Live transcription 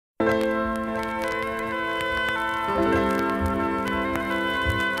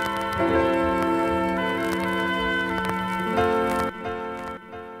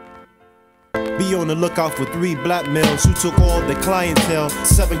be on the lookout for 3 black males who took all the clientele.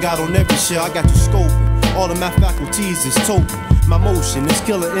 7 got on every shell, I got you scoping. All of my faculties is token. My motion is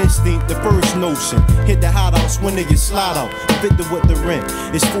killer instinct, the first notion. Hit the hideouts when niggas slide out. Victor with the rent.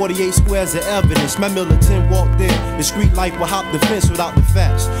 It's 48 squares of evidence. My militant walked in. The street life will hop the fence without the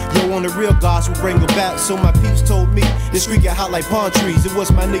facts. Yo, on the real guys will bring her back. So my peeps told me the street got hot like palm trees. It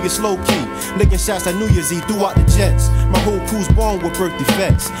was my niggas low key. Licking shots like New Year's Eve throughout the jets. My whole crew's born with birth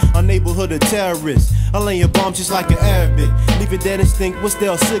defects. Our neighborhood of terrorists. I'm laying bombs just like an Arabic. Leave it dead instinct with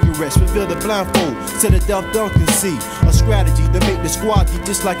stale cigarettes. Reveal the blindfold to the deaf dunk and see. A strategy to make the squad get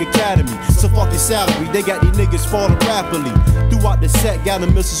just like Academy. So fuck your salary, they got these niggas falling rapidly. Throughout the set, got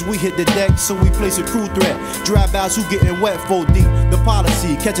them missiles, we hit the deck, so we place a crew threat. Drive-bys who getting wet 4 deep. The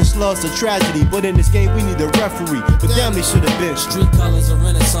policy, catching slugs a tragedy. But in this game, we need a referee. But damn, they should have been. Street colors of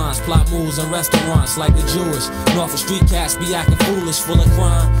Renaissance, plot moves in restaurants like the Jewish. North of street cats be acting foolish, full of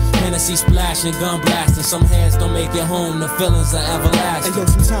crime. Hennessy splashing, gun blasting. Some heads don't make it home, the feelings are everlasting. Hey yo,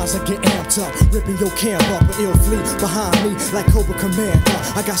 sometimes I get amped up, ripping your camp up. An ill fleet behind me like Cobra Commander.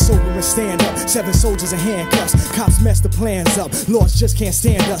 I got sober and stand up, 7 soldiers in handcuffs. Cops mess the plans up, lords just can't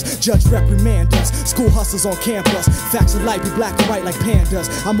stand us. Judge reprimand us, school hustlers on campus. Facts of life be black and white like pandas.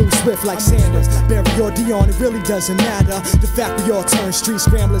 I move swift like Sanders. Barry or Dion, it really doesn't matter. The fact we all turn street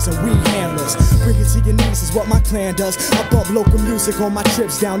scramblers and weed handlers. Bring it to your knees is what my clan does. I bump local music on my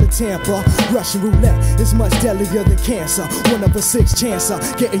trips down to Tampa. Russian roulette is much deadlier than cancer. 1 of a 6 chancer,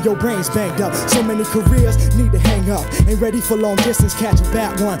 getting your brains banged up. So many careers need to hang up. Ain't ready for long distance, catch a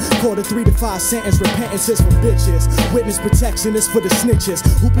bad one. Quarter 3 to 5 sentence, repentance is for bitches. Witness protection is for the snitches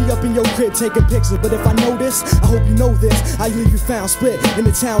who be up in your crib taking pictures. But if I know this, I hope you know this. I leave you found split in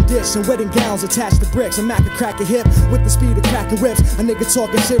the town ditch and wedding gowns attached to bricks. I'm not a crack a hip with the speed of cracking whips. A nigga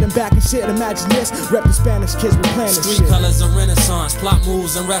talking shit and backing shit. Imagine this, rep the Spanish kids, we playing this shit. Street colors of Renaissance, plot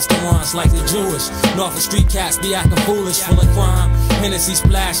moves in restaurants like the Jewish. North of street cats be acting foolish, full of crime. Hennessy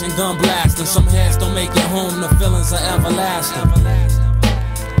splashing, gun blasting. Some heads don't make it home, the feelings are everlasting.